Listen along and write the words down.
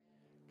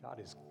God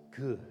is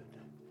good.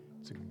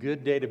 It's a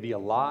good day to be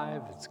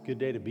alive. It's a good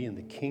day to be in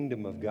the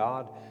kingdom of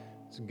God.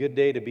 It's a good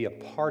day to be a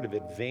part of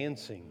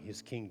advancing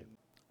His kingdom.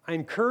 I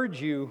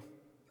encourage you,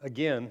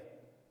 again,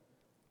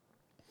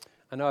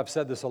 I know I've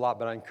said this a lot,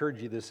 but I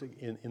encourage you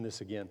in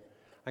this again.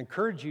 I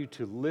encourage you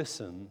to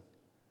listen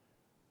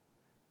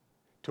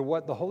to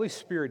what the Holy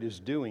Spirit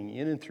is doing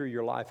in and through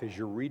your life as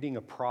you're reading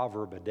a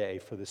proverb a day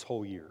for this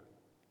whole year.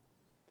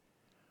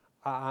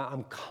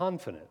 I'm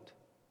confident.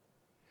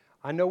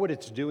 I know what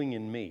it's doing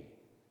in me.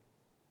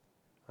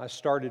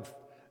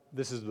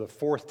 This is the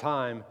fourth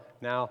time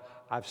now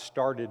I've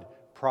started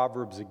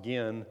Proverbs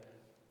again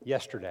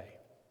yesterday.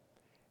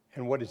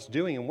 And what it's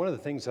doing, and one of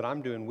the things that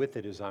I'm doing with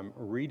it is I'm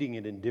reading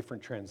it in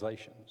different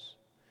translations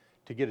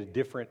to get a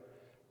different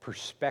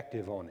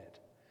perspective on it.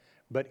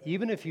 But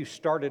even if you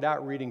started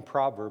out reading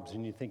Proverbs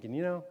and you're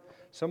thinking,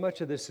 so much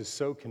of this is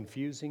so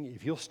confusing,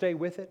 if you'll stay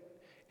with it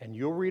and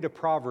you'll read a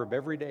proverb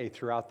every day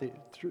throughout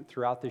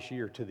this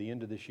year to the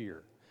end of this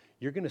year,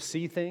 you're going to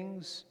see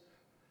things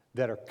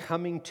that are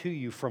coming to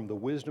you from the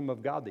wisdom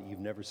of God that you've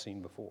never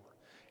seen before.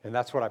 And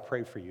that's what I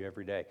pray for you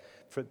every day,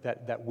 for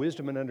that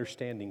wisdom and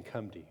understanding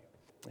come to you.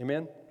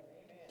 Amen?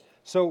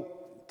 So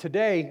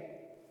today,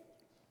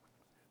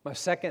 my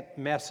second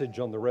message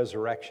on the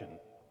resurrection.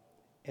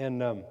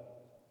 And I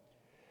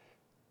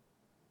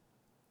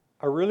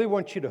really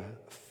want you to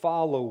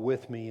follow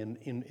with me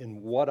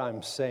in what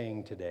I'm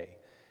saying today,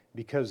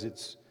 because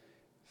it's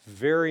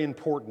very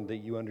important that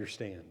you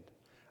understand.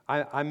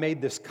 I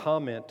made this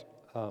comment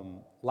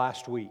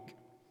last week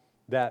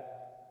that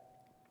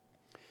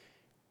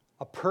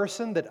a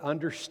person that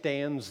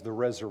understands the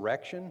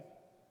resurrection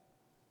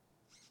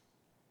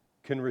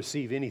can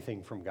receive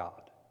anything from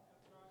God.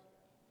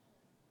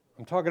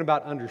 I'm talking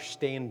about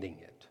understanding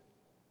it,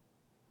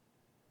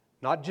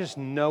 not just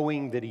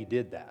knowing that He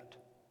did that.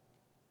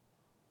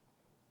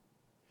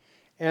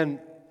 And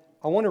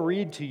I want to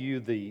read to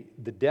you the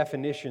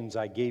definitions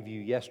I gave you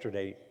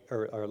yesterday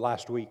or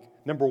last week.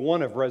 Number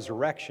one, of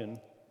resurrection.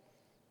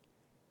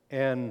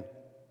 And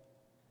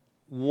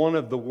one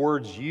of the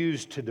words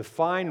used to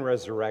define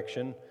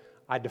resurrection,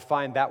 I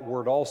defined that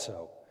word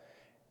also.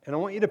 And I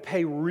want you to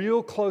pay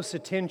real close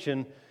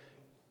attention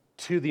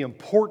to the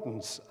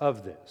importance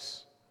of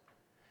this,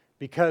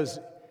 because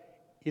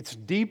it's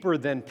deeper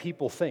than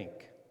people think.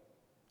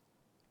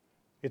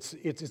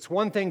 It's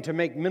one thing to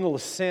make mental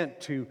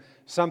assent to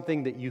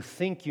something that you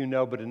think you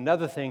know, but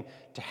another thing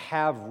to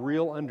have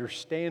real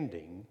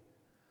understanding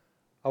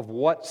of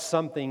what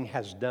something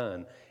has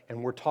done.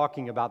 And we're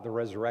talking about the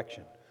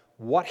resurrection.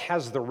 What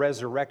has the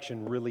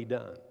resurrection really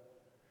done?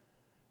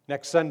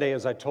 Next Sunday,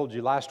 as I told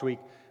you last week,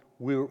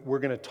 we're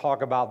going to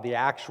talk about the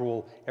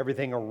actual,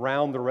 everything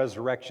around the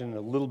resurrection and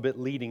a little bit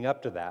leading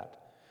up to that.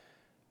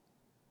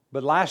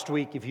 But last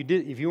week,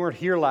 if you weren't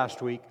here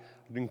last week,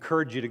 I'd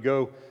encourage you to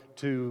go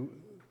to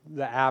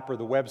the app or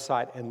the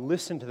website and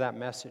listen to that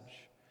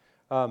message.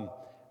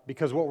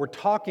 Because what we're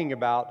talking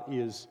about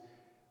is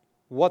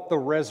what the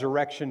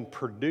resurrection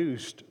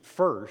produced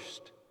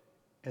first,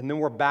 and then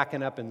we're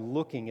backing up and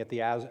looking at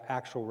the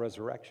actual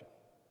resurrection.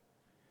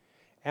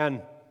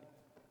 And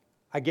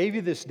I gave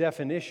you this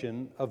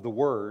definition of the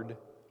word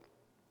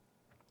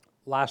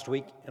last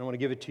week, and I want to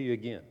give it to you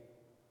again.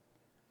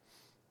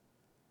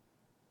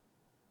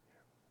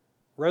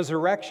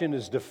 Resurrection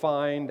is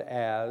defined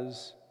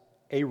as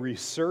a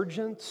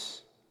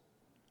resurgence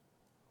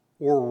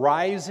or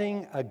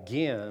rising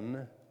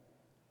again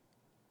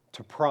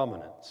to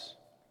prominence.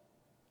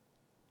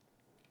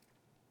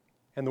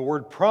 And the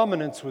word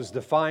prominence was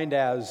defined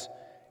as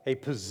a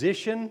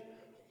position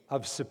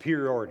of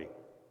superiority.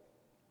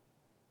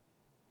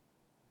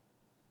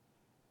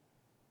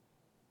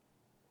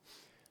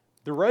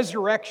 The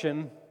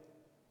resurrection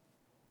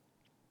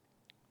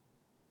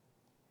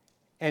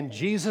and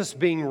Jesus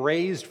being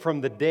raised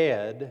from the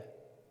dead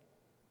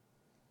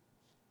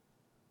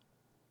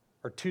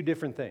are two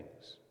different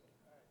things.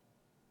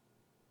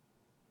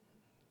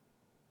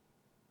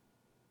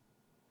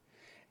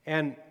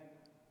 And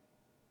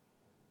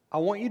I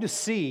want you to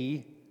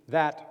see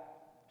that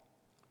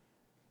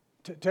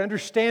to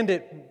understand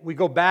it, we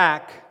go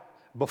back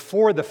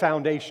before the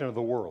foundation of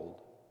the world.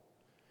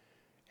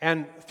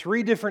 And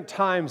 3 different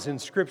times in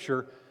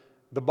Scripture,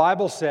 the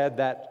Bible said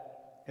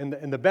that, and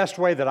the best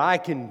way that I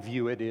can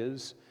view it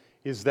is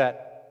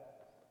that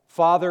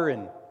Father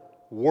and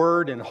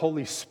Word and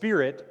Holy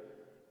Spirit,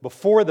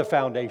 before the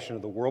foundation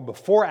of the world,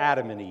 before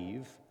Adam and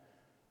Eve,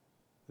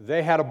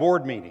 they had a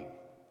board meeting.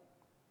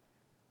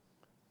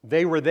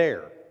 They were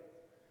there.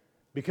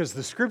 Because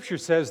the Scripture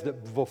says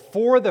that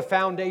before the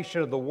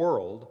foundation of the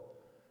world,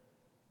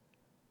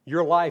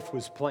 your life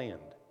was planned.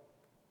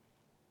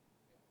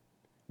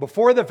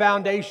 Before the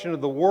foundation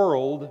of the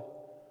world,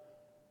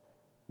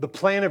 the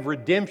plan of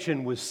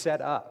redemption was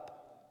set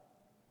up.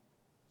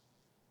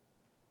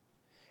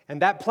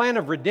 And that plan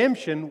of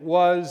redemption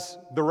was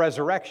the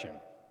resurrection.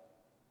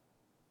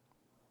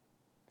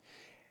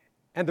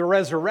 And the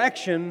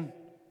resurrection,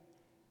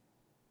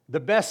 the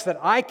best that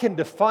I can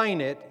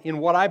define it in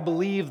what I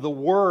believe the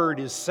Word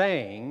is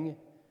saying,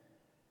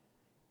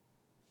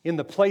 in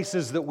the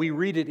places that we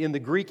read it in the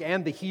Greek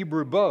and the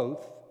Hebrew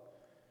both,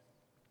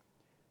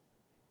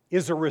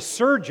 is a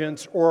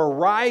resurgence or a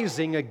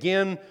rising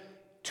again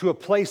to a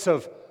place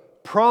of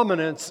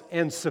prominence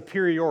and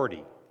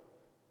superiority.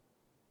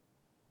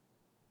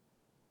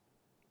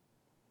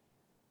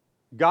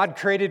 God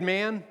created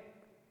man.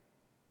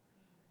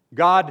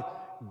 God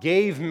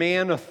gave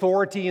man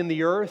authority in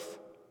the earth,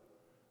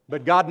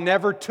 but God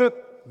never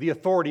took the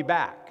authority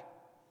back.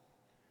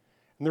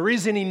 And the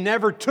reason He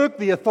never took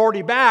the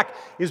authority back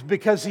is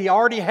because He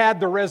already had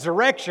the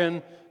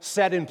resurrection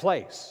set in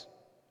place.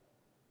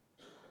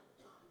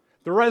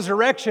 The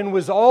resurrection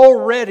was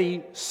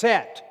already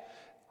set.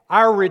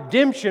 Our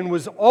redemption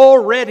was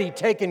already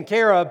taken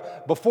care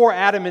of before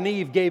Adam and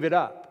Eve gave it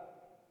up.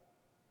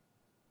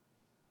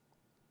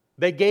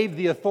 They gave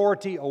the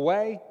authority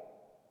away,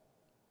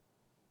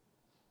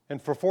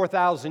 and for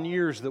 4,000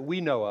 years that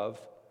we know of,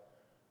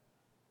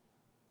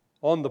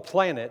 on the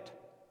planet,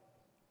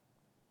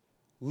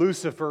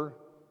 Lucifer,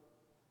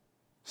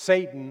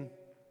 Satan,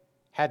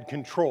 had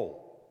control.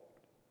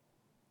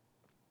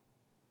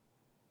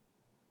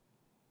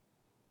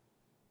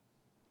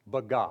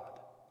 But God.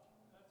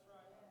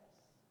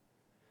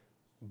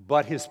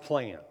 But His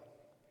plan.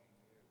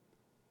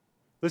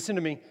 Listen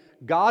to me.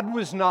 God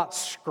was not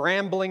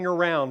scrambling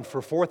around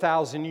for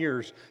 4,000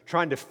 years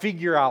trying to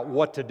figure out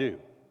what to do.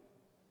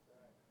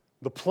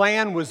 The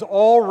plan was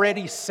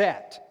already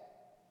set.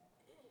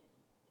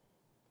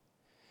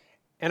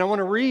 And I want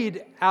to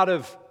read out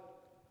of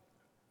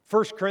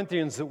 1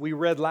 Corinthians that we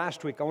read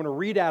last week. I want to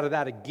read out of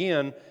that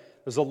again.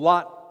 There's a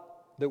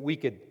lot that we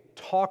could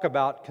talk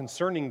about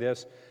concerning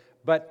this,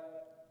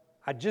 but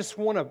I just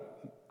want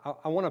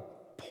to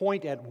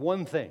point at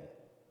one thing.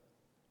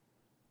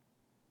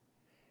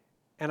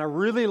 And I'm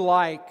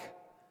going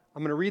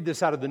to read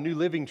this out of the New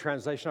Living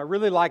Translation. I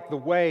really like the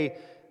way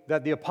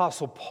that the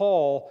Apostle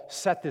Paul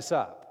set this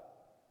up.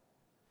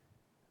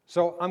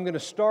 So I'm going to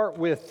start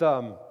with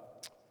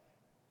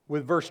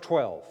verse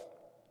 12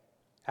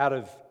 out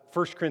of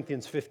 1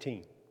 Corinthians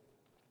 15.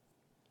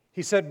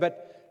 He said,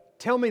 "But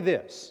tell me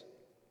this,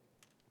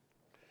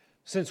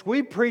 since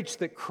we preach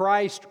that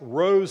Christ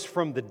rose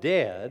from the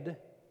dead,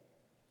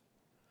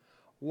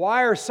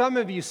 why are some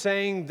of you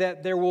saying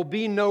that there will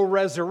be no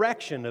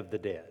resurrection of the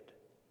dead?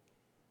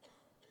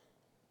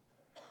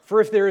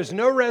 For if there is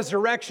no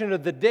resurrection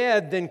of the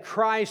dead, then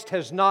Christ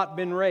has not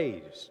been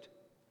raised.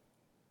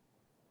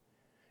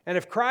 And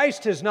if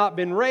Christ has not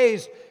been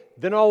raised,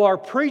 then all our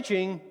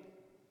preaching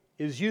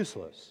is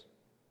useless,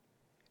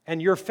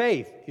 and your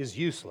faith is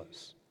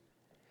useless.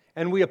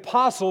 And we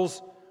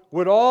apostles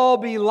would all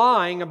be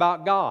lying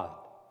about God.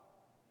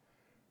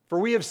 For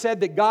we have said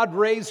that God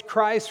raised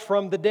Christ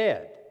from the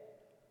dead.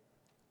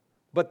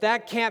 But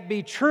that can't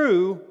be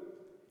true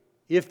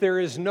if there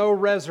is no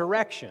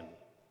resurrection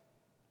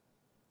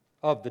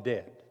of the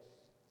dead.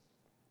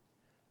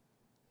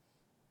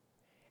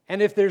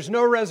 And if there's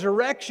no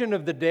resurrection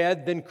of the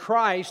dead, then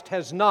Christ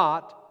has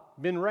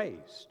not been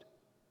raised."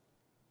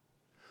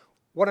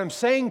 What I'm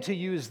saying to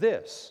you is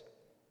this: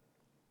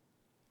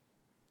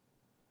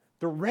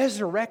 the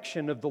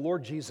resurrection of the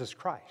Lord Jesus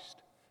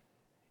Christ.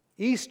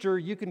 Easter,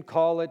 you can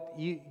call it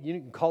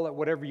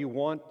whatever you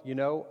want,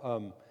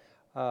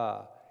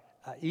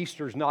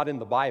 Easter's not in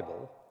the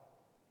Bible.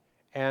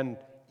 And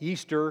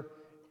Easter,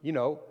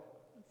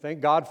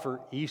 thank God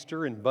for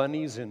Easter and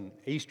bunnies and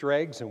Easter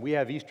eggs, and we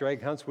have Easter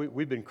egg hunts.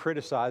 We've been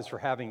criticized for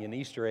having an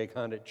Easter egg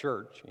hunt at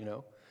church,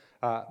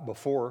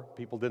 before.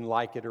 People didn't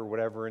like it or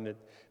whatever, and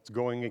it's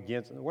going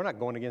against. We're not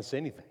going against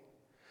anything.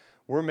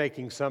 We're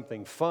making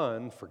something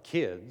fun for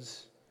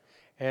kids,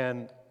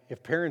 and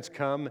if parents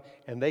come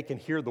and they can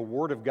hear the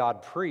Word of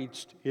God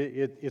preached,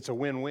 it's a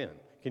win-win.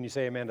 Can you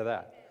say amen to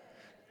that?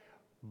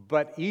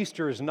 But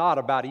Easter is not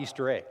about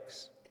Easter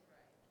eggs.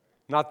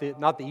 Not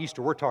the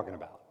Easter we're talking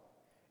about.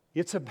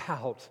 It's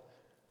about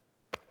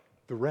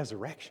the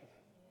resurrection.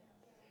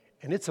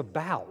 And it's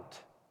about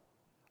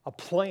a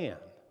plan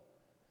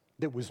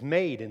that was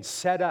made and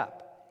set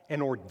up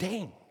and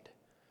ordained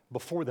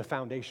before the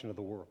foundation of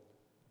the world.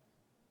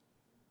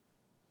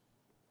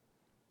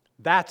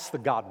 That's the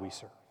God we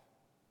serve.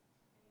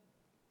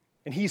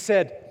 And He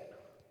said,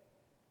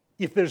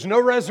 if there's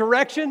no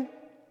resurrection,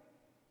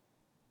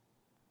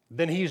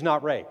 then He's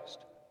not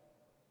raised.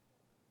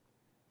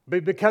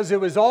 But because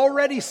it was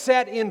already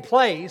set in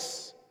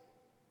place,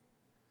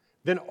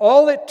 then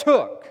all it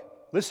took,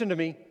 listen to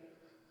me,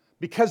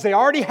 because they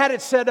already had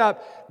it set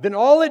up, then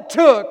all it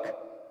took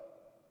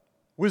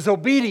was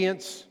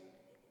obedience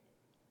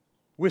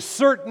with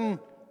certain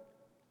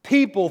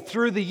people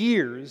through the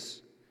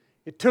years.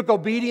 It took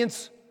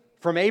obedience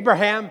from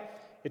Abraham.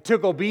 It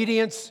took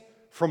obedience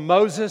from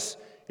Moses.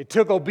 It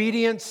took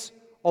obedience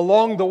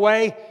along the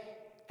way.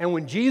 And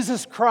when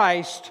Jesus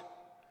Christ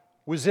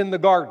was in the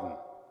garden,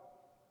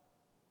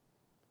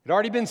 it had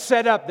already been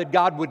set up that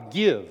God would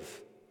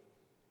give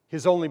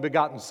His only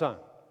begotten Son.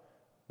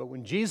 But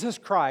when Jesus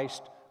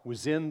Christ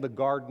was in the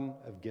Garden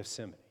of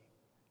Gethsemane,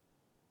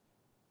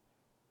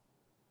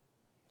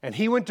 and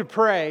He went to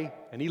pray,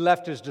 and He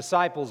left His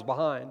disciples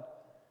behind,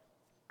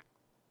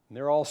 and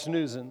they're all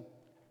snoozing,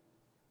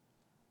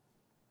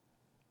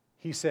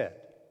 he said,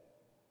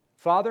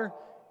 Father,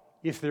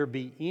 if there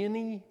be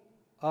any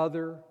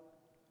other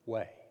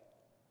way,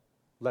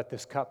 let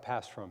this cup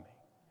pass from me.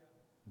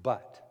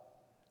 But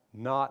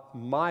not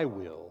my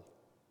will,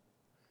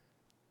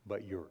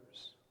 but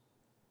yours.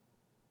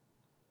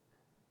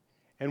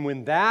 And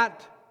when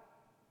that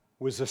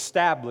was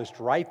established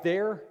right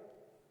there,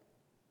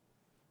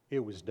 it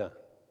was done.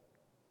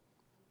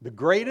 The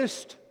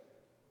greatest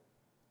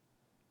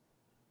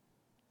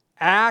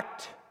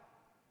act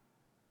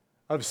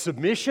of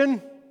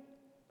submission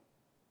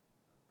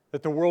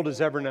that the world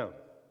has ever known.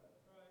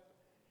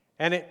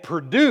 And it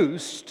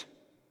produced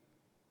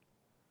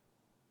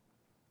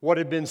what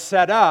had been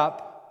set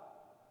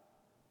up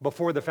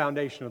before the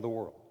foundation of the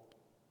world.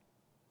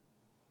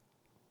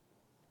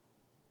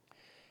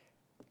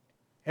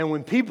 And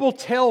when people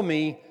tell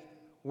me,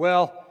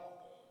 well,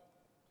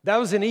 that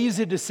was an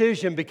easy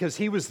decision because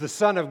he was the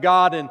Son of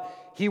God and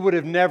he would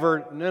have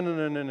never,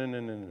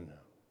 no.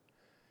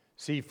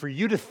 See, for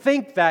you to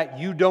think that,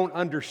 you don't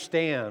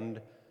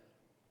understand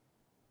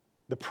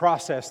the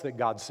process that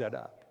God set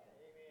up.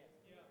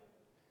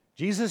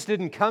 Jesus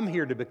didn't come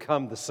here to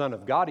become the Son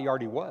of God. He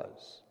already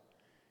was.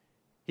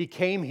 He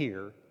came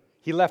here.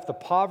 He left the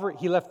poverty.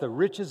 He left the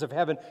riches of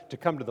heaven to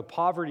come to the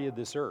poverty of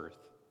this earth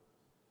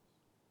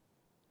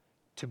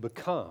to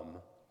become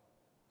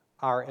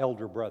our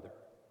elder brother,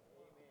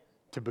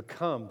 to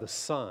become the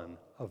Son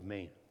of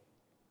Man.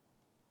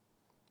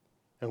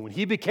 And when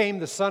he became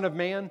the Son of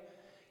Man,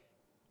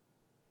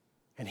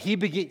 and he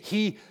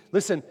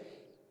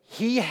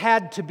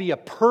had to be a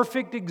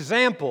perfect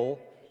example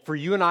for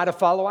you and I to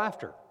follow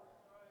after.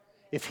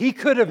 If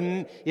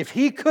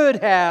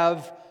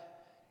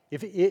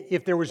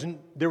there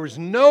was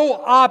no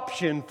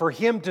option for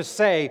him to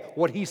say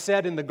what he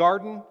said in the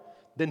garden,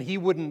 then he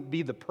wouldn't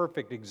be the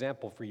perfect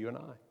example for you and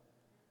I.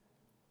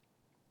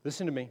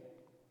 Listen to me.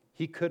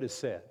 He could have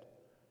said,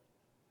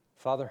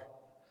 Father,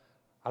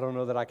 I don't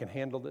know that I can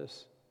handle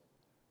this.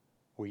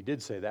 Well, he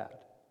did say that.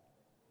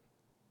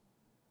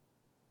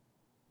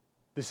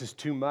 This is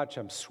too much.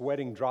 I'm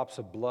sweating drops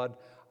of blood.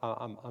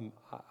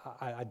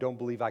 I don't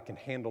believe I can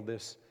handle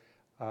this.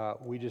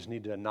 We just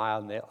need to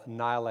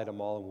annihilate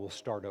them all and we'll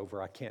start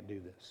over. I can't do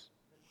this.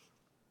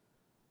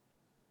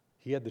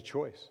 He had the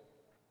choice.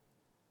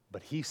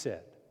 But he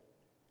said,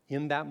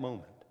 in that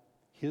moment,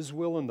 his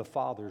will and the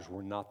Father's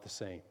were not the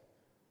same.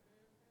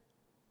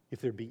 If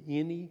there be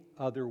any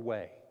other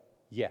way,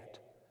 yet,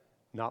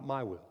 not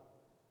my will,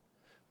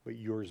 but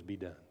yours be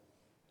done.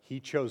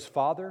 He chose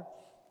Father,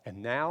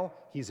 and now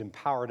he's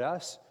empowered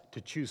us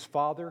to choose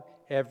Father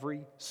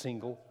every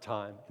single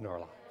time in our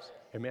lives.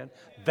 Amen?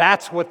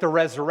 That's what the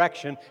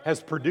resurrection has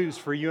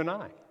produced for you and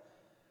I.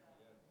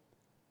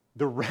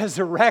 The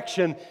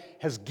resurrection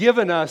has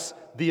given us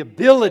the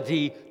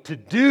ability to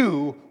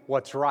do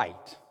what's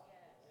right.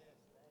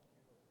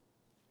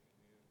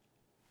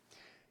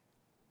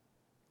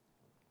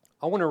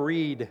 I want to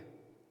read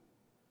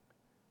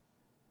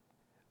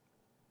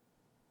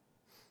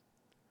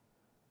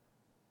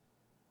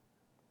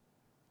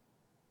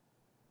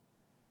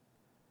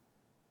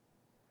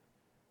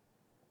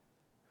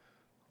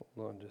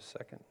hold on just a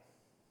second.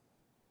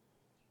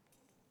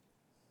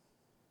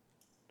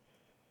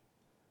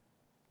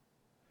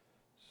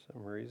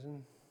 Some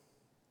reason.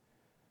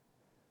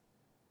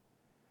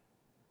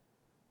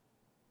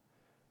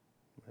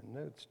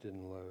 My notes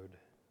didn't load.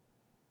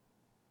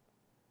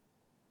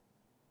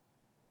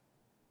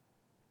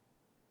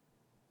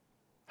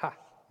 Ha!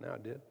 Now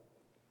it did.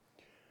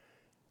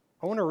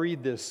 I want to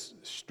read this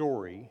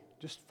story.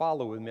 Just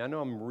follow with me. I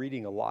know I'm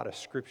reading a lot of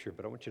scripture,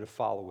 but I want you to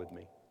follow with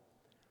me.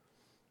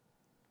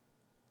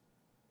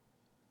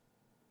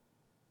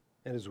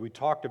 And as we've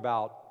talked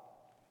about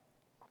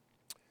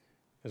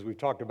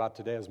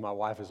today, as my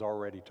wife has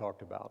already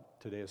talked about,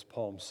 today is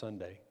Palm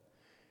Sunday.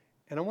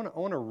 And I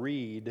want to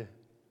read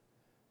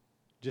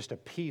just a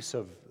piece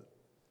of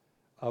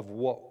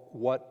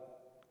what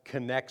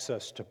connects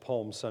us to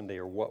Palm Sunday,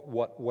 or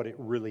what it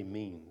really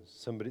means.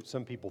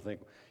 Some people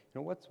think,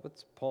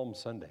 what's Palm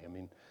Sunday? I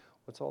mean,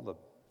 what's all the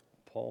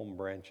palm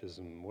branches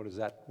and what is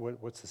that?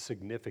 What's the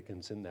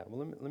significance in that?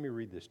 Well, let me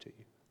read this to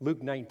you.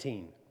 Luke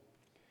 19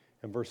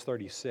 and verse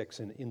 36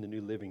 in the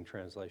New Living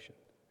Translation.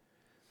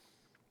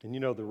 And you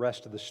know the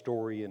rest of the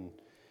story, and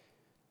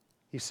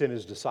he sent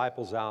his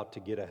disciples out to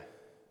get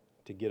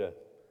a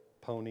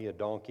pony, a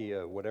donkey,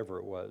 whatever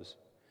it was.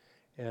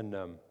 And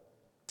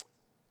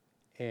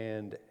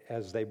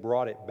as they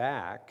brought it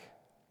back,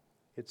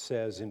 it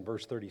says in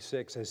verse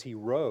 36, as he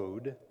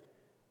rode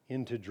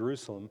into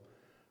Jerusalem,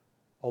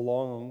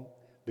 along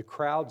the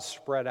crowd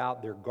spread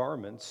out their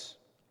garments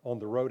on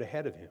the road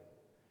ahead of him.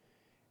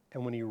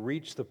 And when he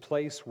reached the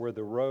place where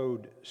the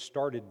road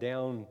started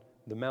down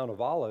the Mount of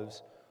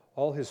Olives,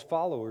 all his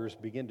followers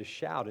began to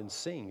shout and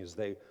sing as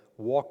they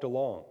walked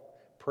along,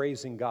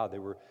 praising God. They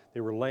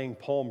were laying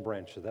palm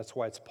branches. That's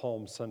why it's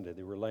Palm Sunday.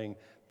 They were laying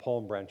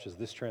palm branches.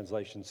 This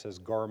translation says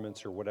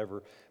garments or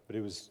whatever, but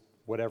it was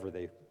whatever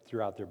they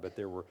threw out there, but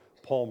there were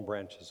palm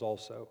branches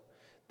also.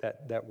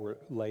 that were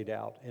laid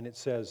out. And it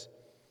says,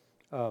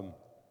 and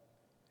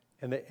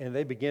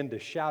they began to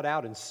shout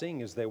out and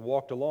sing as they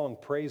walked along,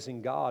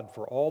 praising God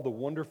for all the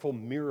wonderful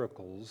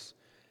miracles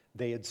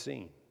they had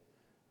seen.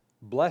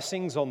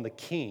 Blessings on the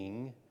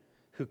King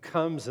who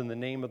comes in the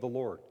name of the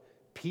Lord.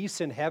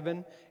 Peace in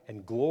heaven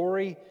and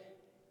glory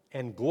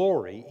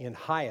in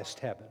highest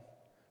heaven.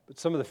 But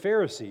some of the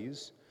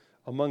Pharisees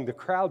among the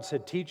crowd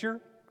said, Teacher,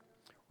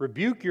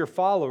 rebuke your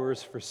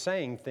followers for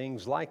saying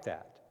things like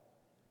that.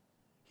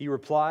 He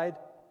replied,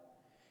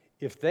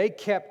 if they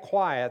kept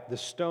quiet, the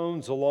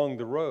stones along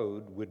the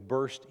road would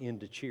burst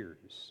into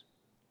cheers.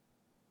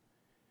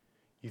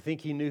 You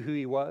think he knew who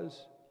he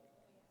was?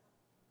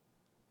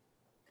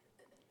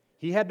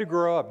 He had to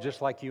grow up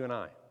just like you and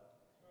I.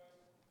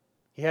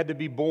 He had to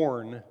be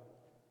born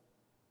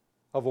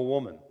of a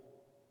woman.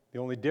 The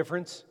only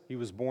difference, he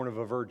was born of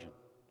a virgin.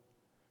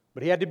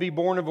 But he had to be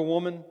born of a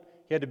woman.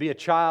 He had to be a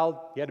child.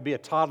 He had to be a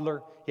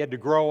toddler. He had to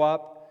grow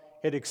up.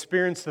 He had to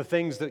experience the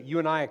things that you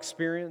and I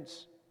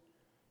experience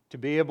to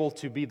be able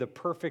to be the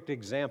perfect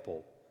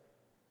example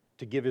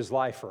to give his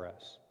life for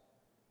us.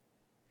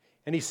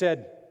 And he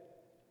said,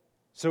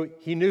 so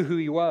he knew who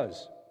he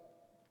was.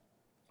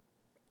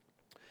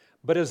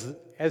 But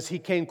as he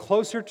came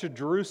closer to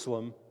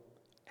Jerusalem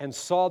and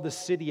saw the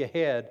city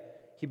ahead,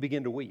 he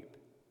began to weep.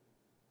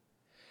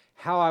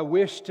 How I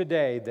wish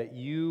today that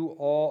you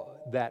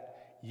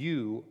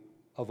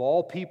of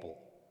all people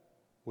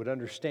would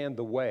understand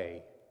the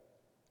way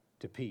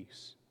to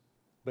peace.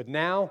 But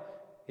now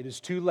it is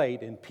too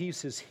late and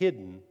peace is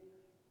hidden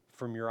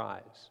from your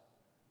eyes.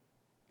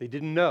 They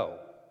didn't know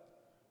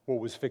what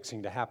was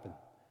fixing to happen.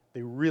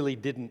 They really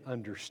didn't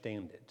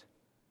understand it.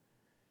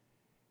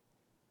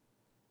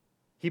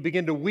 He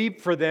began to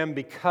weep for them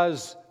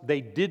because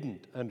they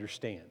didn't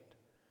understand.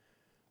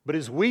 But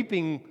his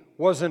weeping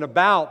wasn't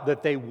about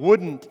that they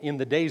wouldn't in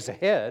the days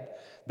ahead.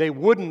 They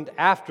wouldn't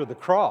after the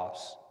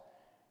cross.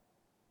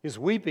 His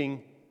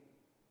weeping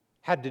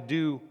had to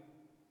do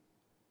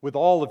with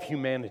all of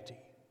humanity.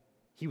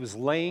 He was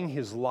laying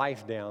his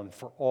life down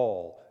for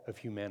all of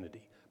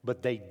humanity.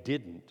 But they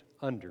didn't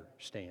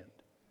understand.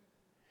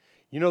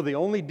 You know, the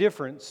only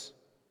difference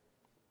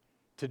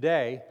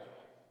today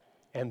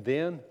and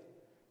then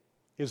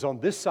is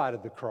on this side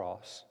of the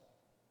cross,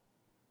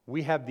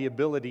 we have the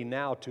ability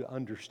now to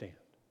understand.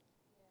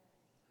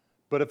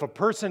 But if a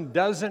person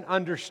doesn't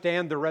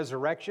understand the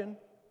resurrection,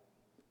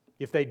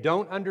 if they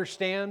don't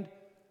understand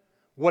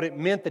what it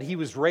meant that he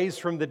was raised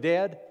from the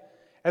dead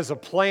as a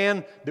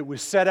plan that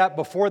was set up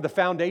before the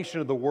foundation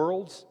of the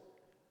worlds,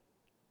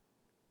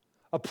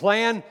 a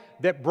plan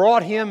that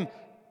brought him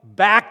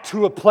back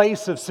to a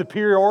place of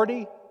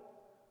superiority,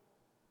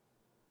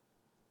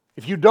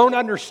 if you don't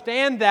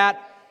understand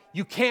that,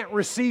 you can't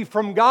receive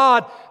from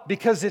God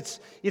because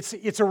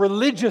it's a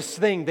religious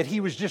thing that he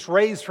was just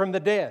raised from the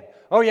dead.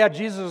 Oh yeah,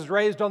 Jesus was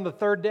raised on the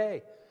third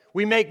day.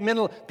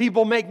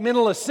 People make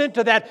mental assent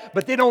to that,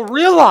 but they don't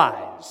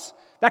realize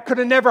that could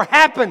have never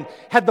happened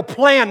had the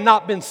plan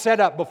not been set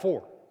up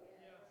before.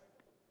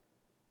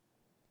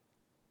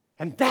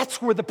 And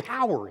that's where the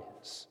power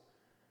is.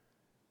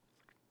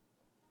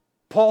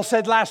 Paul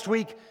said last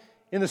week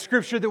in the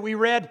scripture that we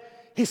read,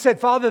 he said,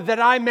 Father,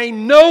 that I may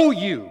know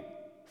you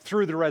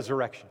through the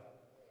resurrection.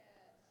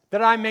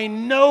 That I may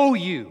know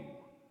you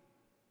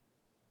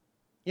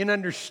in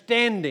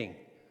understanding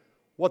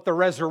what the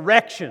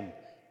resurrection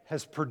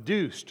has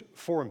produced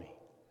for me.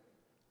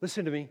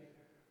 Listen to me.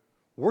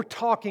 We're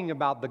talking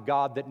about the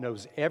God that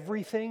knows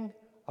everything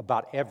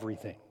about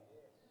everything.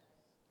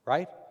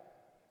 Right?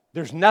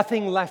 There's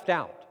nothing left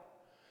out.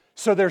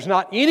 So there's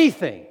not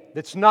anything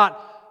that's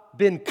not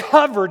been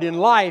covered in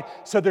life.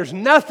 So there's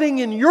nothing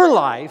in your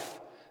life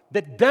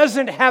that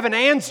doesn't have an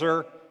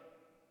answer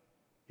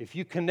if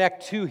you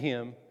connect to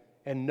Him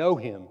and know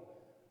Him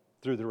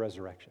through the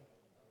resurrection.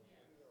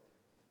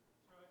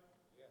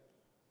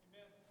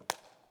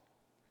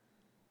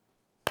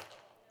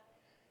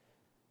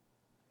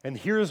 And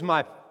here's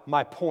my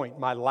point,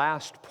 my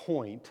last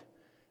point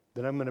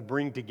that I'm going to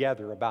bring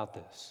together about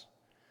this.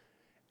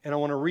 And I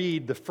want to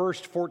read the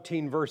first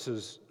 14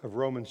 verses of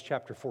Romans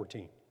chapter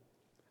 14,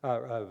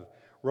 of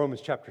Romans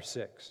chapter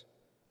 6.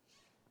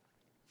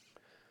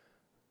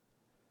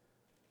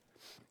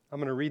 I'm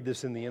going to read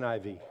this in the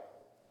NIV.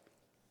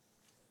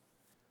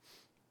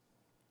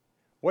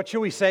 What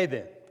shall we say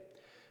then?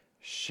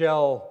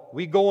 Shall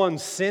we go on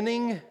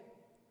sinning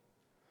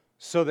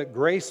so that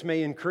grace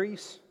may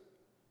increase?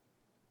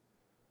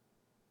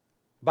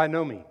 By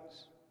no means.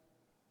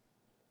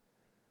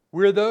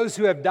 We're those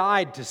who have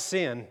died to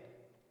sin.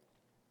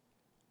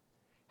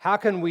 How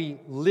can we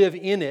live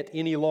in it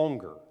any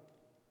longer?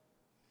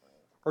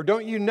 Or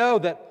don't you know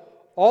that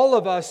all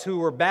of us who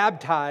were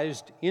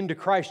baptized into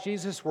Christ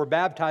Jesus were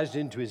baptized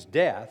into His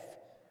death?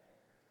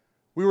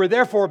 We were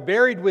therefore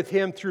buried with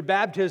Him through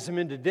baptism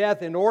into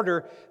death, in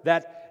order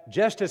that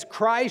just as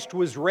Christ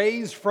was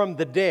raised from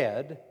the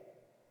dead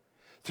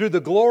through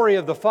the glory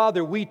of the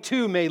Father, we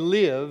too may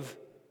live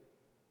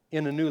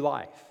in a new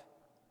life.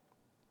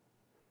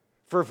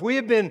 For if we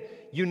have been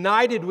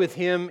united with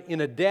Him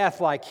in a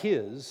death like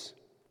His,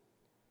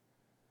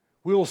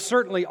 we will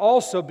certainly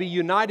also be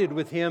united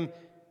with Him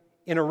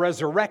in a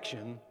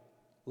resurrection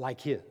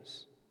like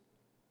His.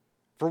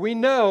 For we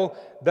know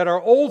that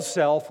our old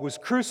self was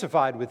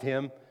crucified with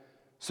Him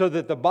so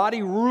that the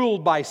body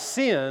ruled by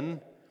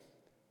sin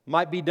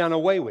might be done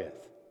away with,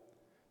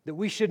 that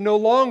we should no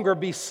longer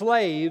be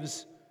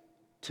slaves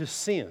to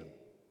sin.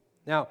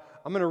 Now,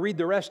 I'm going to read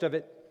the rest of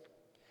it,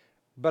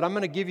 but I'm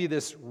going to give you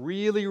this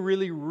really,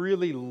 really,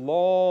 really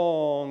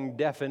long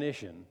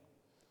definition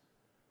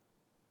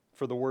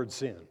for the word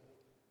sin.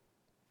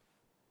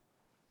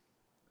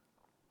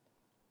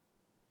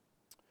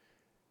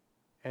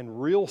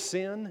 And real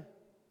sin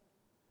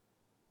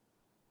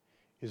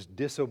is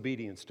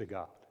disobedience to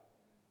God.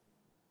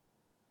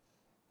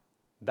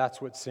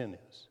 That's what sin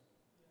is.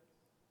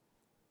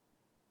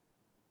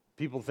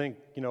 People think,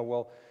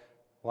 well,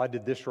 I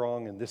did this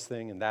wrong and this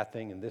thing and that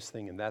thing and this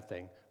thing and that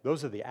thing.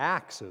 Those are the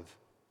acts of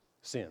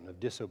sin, of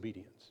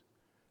disobedience.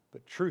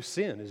 But true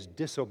sin is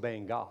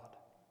disobeying God.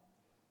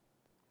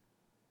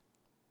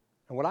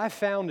 And what I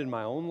found in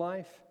my own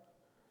life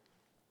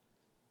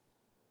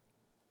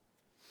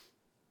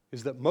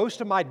is that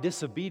most of my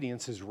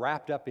disobedience is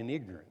wrapped up in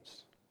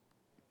ignorance.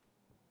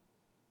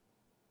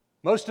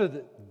 Most of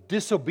the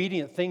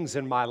disobedient things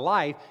in my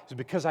life is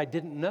because I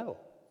didn't know.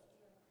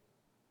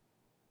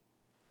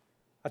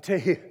 I tell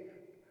you,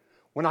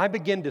 when I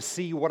begin to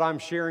see what I'm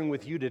sharing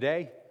with you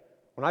today,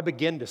 when I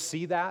begin to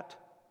see that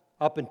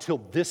up until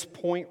this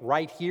point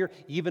right here,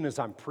 even as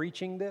I'm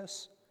preaching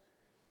this,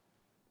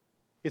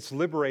 it's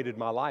liberated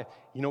my life.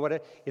 You know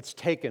what? It's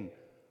taken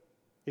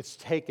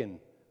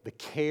the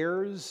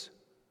cares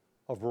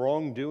of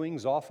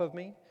wrongdoings off of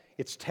me.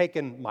 It's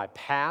taken my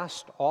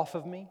past off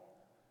of me.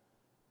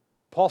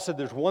 Paul said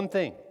there's one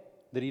thing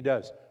that he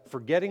does,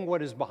 forgetting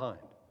what is behind,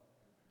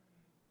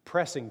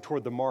 pressing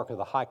toward the mark of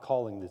the high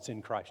calling that's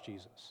in Christ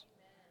Jesus.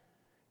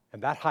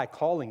 And that high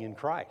calling in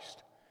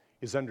Christ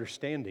is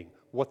understanding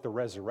what the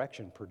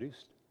resurrection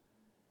produced.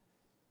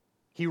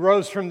 He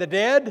rose from the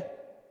dead.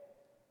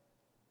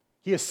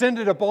 He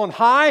ascended up on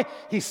high.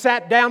 He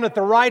sat down at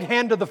the right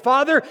hand of the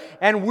Father,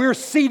 and we're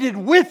seated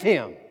with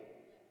Him.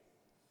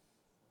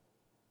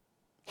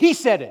 He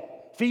said it.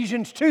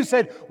 Ephesians 2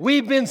 said,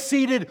 we've been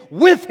seated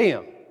with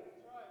Him.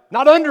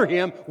 Not under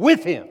Him,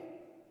 with Him.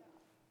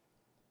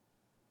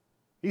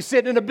 He's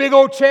sitting in a big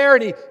old chair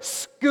and He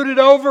scooted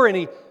over and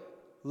He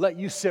let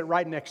you sit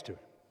right next to Him.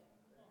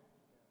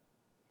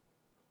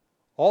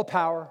 All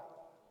power,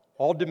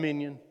 all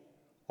dominion,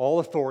 all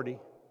authority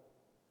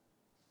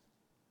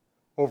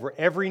over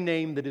every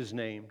name that is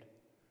named.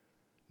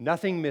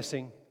 Nothing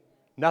missing,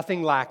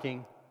 nothing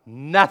lacking,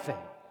 nothing.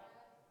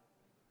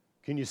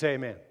 Can you say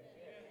amen?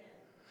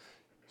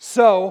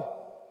 So,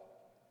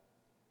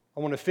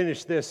 I want to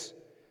finish this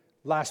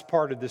last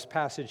part of this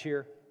passage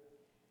here.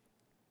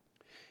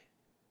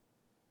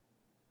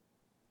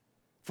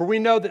 For we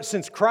know that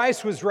since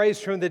Christ was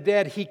raised from the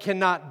dead, He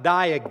cannot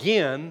die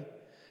again.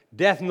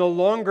 Death no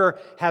longer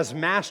has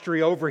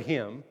mastery over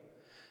Him.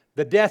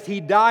 The death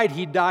He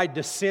died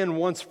to sin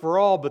once for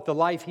all, but the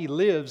life He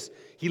lives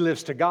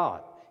to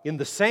God. In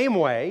the same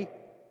way,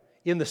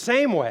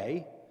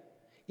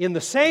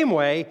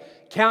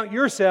 count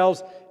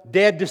yourselves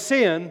dead to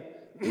sin,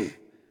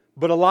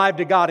 but alive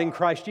to God in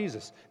Christ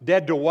Jesus.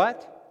 Dead to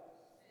what?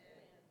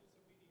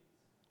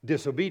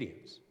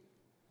 Disobedience.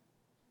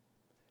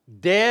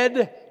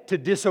 Dead to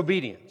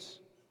disobedience.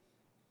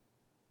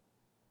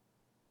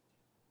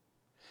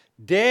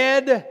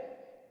 Dead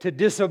to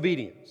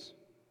disobedience.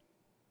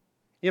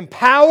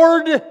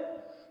 Empowered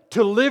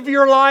to live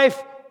your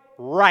life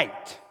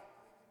right.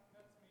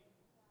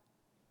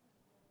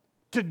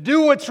 To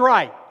do what's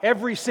right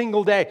every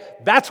single day.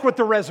 That's what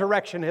the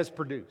resurrection has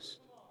produced.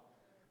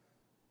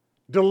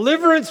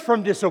 Deliverance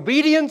from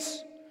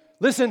disobedience.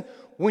 Listen,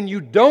 when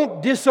you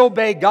don't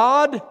disobey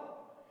God,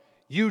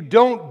 you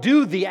don't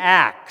do the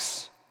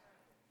acts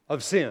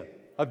of sin,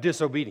 of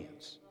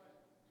disobedience.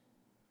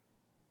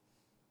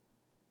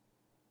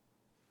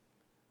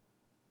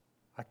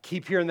 I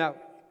keep hearing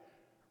that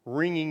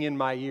ringing in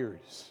my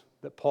ears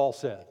that Paul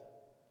said,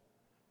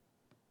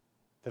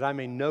 that I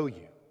may know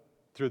you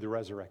through the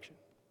resurrection.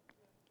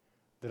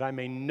 That I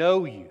may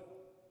know you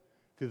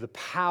through the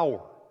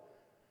power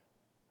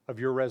of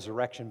your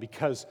resurrection.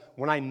 Because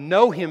when I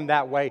know Him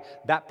that way,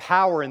 that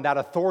power and that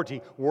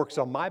authority works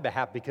on my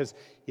behalf because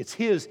it's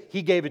His.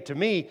 He gave it to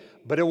me,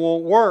 but it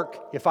won't work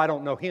if I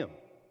don't know Him.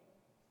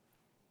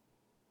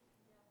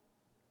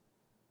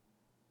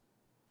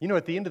 You know,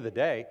 at the end of the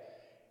day,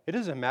 it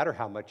doesn't matter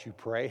how much you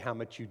pray, how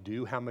much you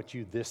do, how much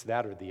you this,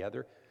 that, or the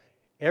other.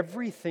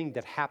 Everything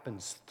that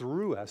happens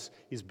through us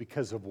is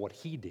because of what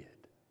He did.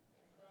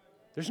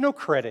 There's no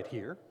credit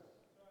here.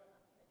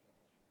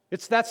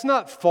 That's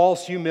not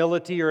false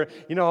humility or,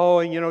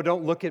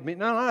 don't look at me.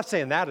 No, I'm not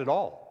saying that at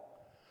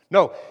all.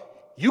 No,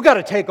 you got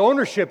to take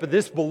ownership of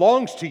this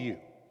belongs to you.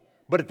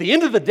 But at the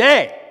end of the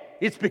day,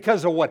 it's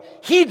because of what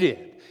He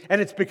did. And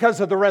it's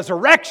because of the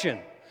resurrection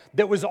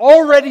that was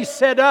already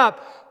set up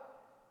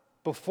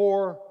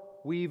before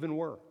we even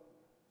were.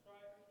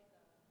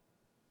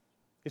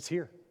 It's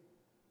here.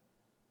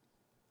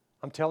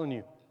 I'm telling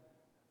you,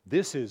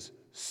 this is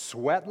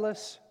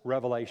sweatless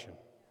revelation.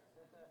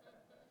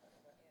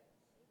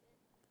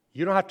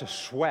 You don't have to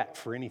sweat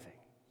for anything.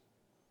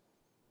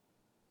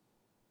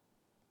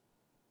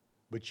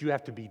 But you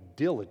have to be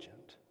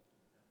diligent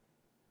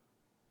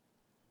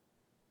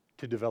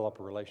to develop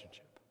a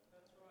relationship.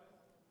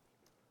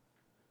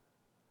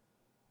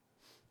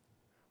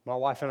 My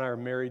wife and I are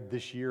married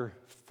this year,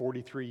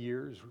 43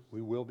 years.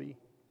 We will be.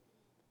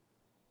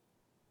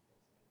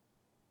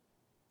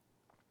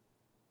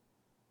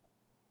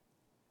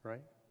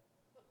 Right?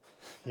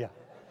 Yeah.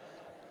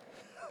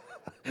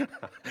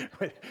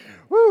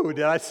 Woo,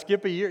 did I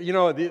skip a year? You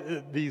know,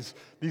 these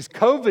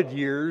COVID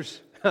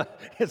years,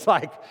 it's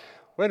like,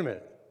 wait a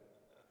minute.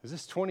 Is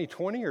this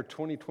 2020 or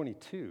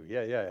 2022?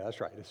 Yeah, that's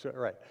right. That's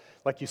right.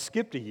 Like you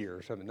skipped a year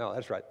or something. No,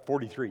 that's right.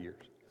 43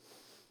 years.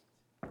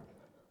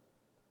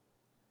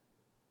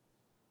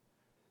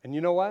 And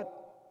you know what?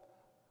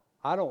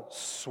 I don't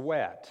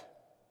sweat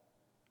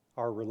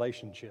our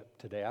relationship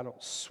today. I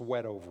don't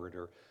sweat over it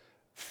or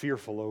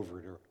fearful over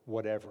it or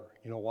whatever.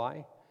 You know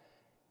why?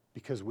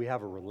 Because we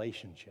have a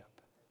relationship.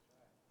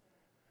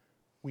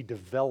 We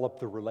develop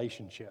the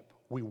relationship.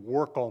 We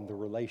work on the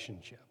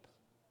relationship.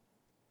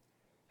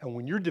 And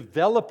when you're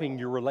developing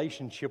your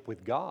relationship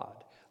with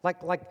God,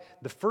 like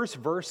the first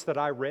verse that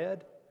I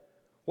read,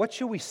 what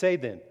should we say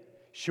then?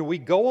 Should we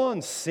go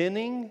on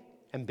sinning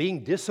and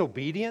being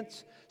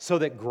disobedient so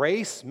that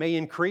grace may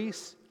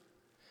increase?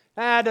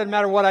 It doesn't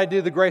matter what I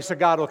do, the grace of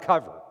God will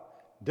cover.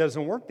 It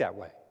doesn't work that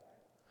way.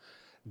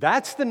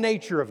 That's the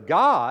nature of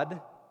God.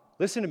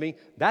 Listen to me.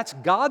 That's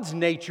God's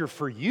nature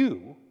for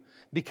you.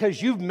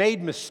 Because you've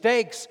made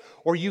mistakes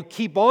or you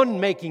keep on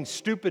making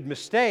stupid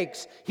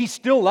mistakes, He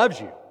still loves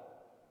you.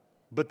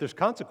 But there's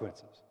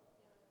consequences.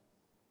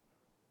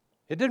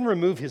 It didn't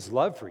remove His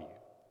love for you,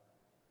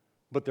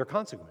 but there are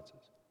consequences.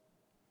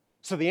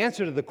 So the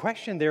answer to the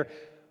question there,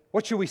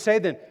 what should we say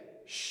then?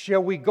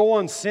 Shall we go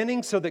on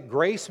sinning so that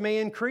grace may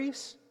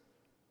increase?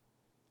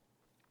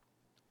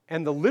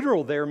 And the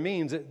literal there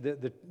means,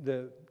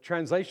 the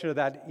translation of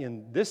that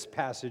in this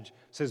passage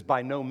says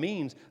by no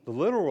means. The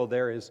literal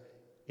there is,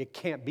 it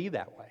can't be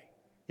that way.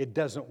 It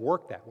doesn't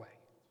work that way.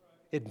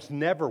 It's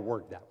never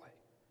worked that way.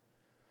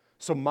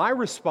 So my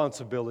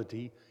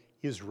responsibility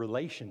is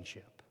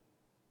relationship.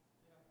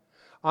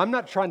 I'm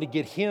not trying to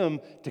get Him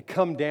to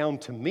come down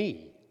to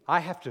me. I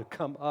have to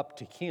come up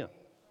to Him.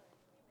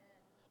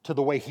 To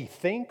the way He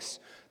thinks,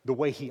 the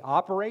way He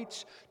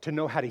operates, to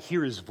know how to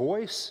hear His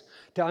voice,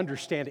 to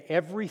understand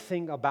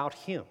everything about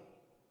Him.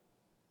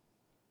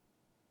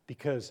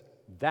 Because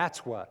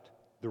that's what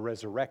the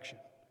resurrection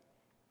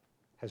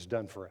has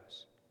done for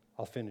us.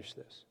 I'll finish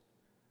this.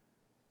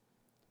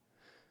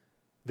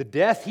 The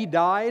death He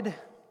died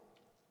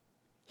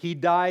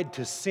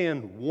to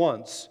sin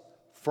once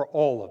for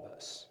all of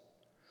us.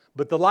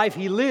 But the life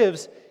He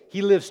lives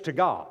to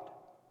God.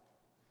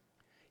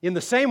 In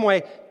the same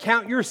way,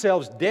 count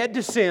yourselves dead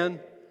to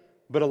sin,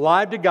 but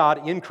alive to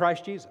God in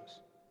Christ Jesus.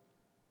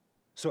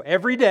 So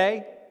every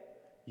day,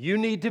 you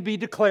need to be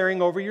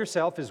declaring over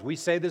yourself, as we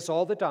say this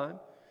all the time,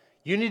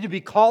 you need to be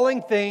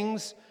calling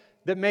things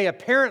that may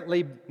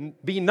apparently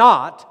be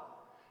not,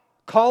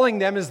 calling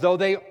them as though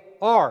they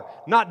are.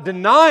 Not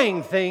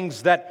denying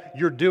things that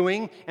you're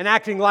doing and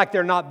acting like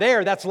they're not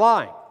there, that's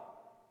lying.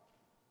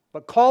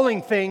 But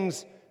calling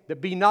things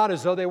that be not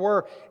as though they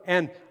were.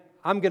 And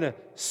I'm going to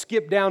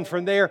skip down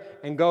from there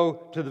and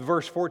go to the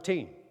verse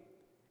 14.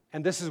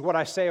 And this is what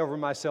I say over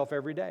myself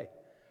every day.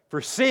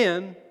 For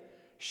sin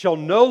shall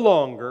no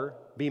longer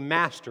be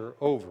master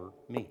over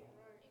me.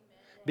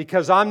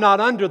 Because I'm not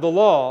under the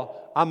law,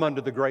 I'm under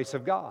the grace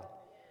of God.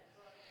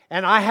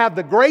 And I have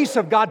the grace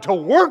of God to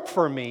work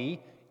for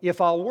me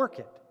if I'll work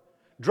it.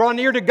 Draw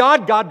near to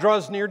God, God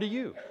draws near to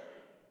you.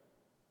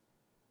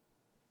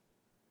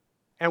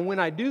 And when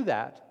I do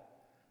that,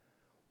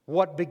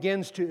 what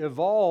begins to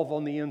evolve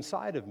on the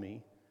inside of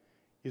me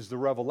is the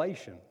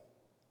revelation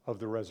of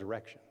the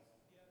resurrection.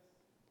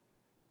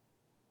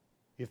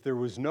 If there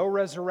was no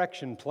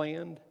resurrection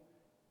planned,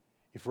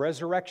 if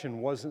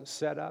resurrection wasn't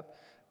set up,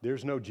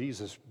 there's no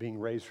Jesus being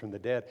raised from the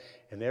dead,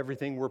 and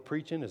everything we're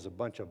preaching is a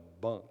bunch of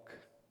bunk.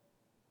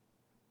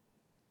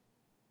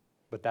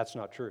 But that's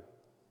not true.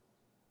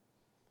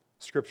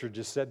 Scripture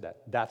just said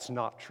that. That's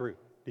not true.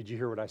 Did you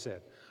hear what I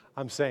said?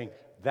 I'm saying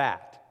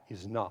that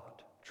is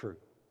not true.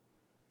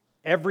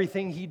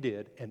 Everything He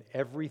did and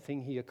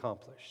everything He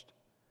accomplished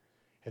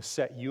has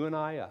set you and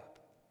I up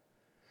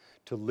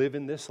to live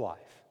in this life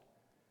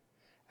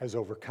as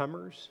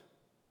overcomers,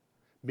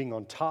 being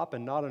on top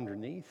and not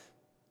underneath,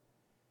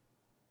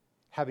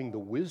 having the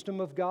wisdom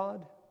of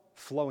God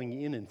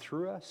flowing in and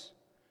through us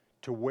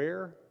to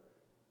where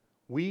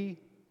we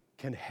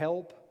can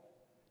help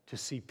to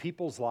see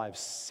people's lives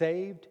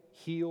saved,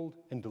 healed,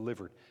 and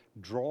delivered,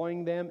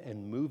 drawing them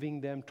and moving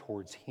them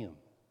towards Him.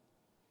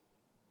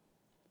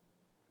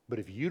 But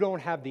if you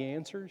don't have the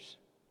answers,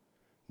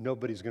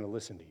 nobody's going to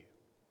listen to you.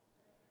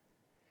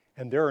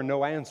 And there are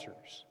no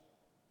answers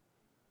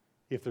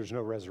if there's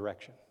no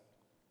resurrection.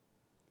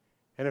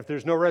 And if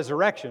there's no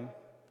resurrection,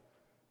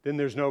 then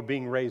there's no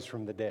being raised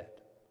from the dead.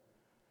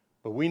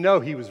 But we know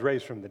He was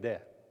raised from the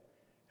dead.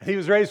 And He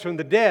was raised from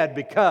the dead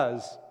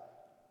because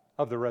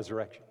of the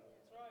resurrection.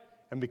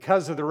 And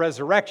because of the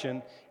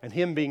resurrection and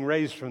Him being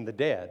raised from the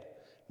dead,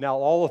 now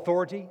all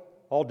authority,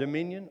 all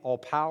dominion, all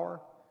power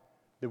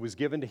that was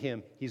given to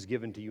Him, He's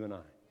given to you and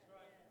I.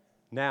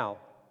 Now,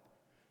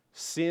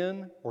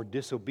 sin or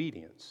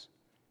disobedience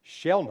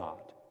shall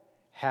not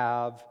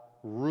have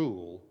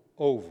rule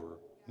over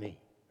me.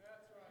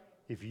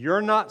 If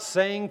you're not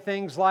saying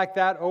things like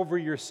that over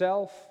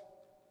yourself,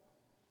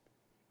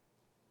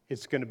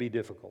 it's going to be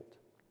difficult.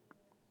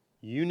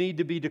 You need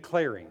to be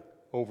declaring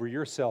over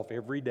yourself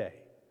every day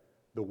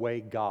the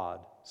way God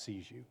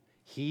sees you.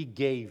 He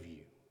gave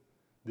you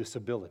this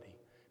ability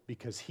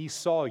because He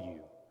saw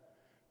you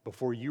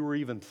before you were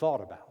even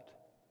thought about.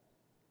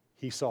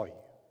 He saw you.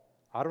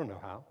 I don't know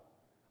how.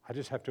 I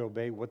just have to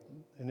obey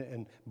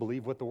and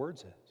believe what the Word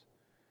says.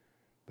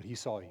 But He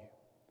saw you.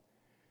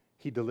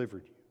 He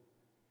delivered you.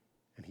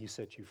 And He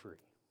set you free.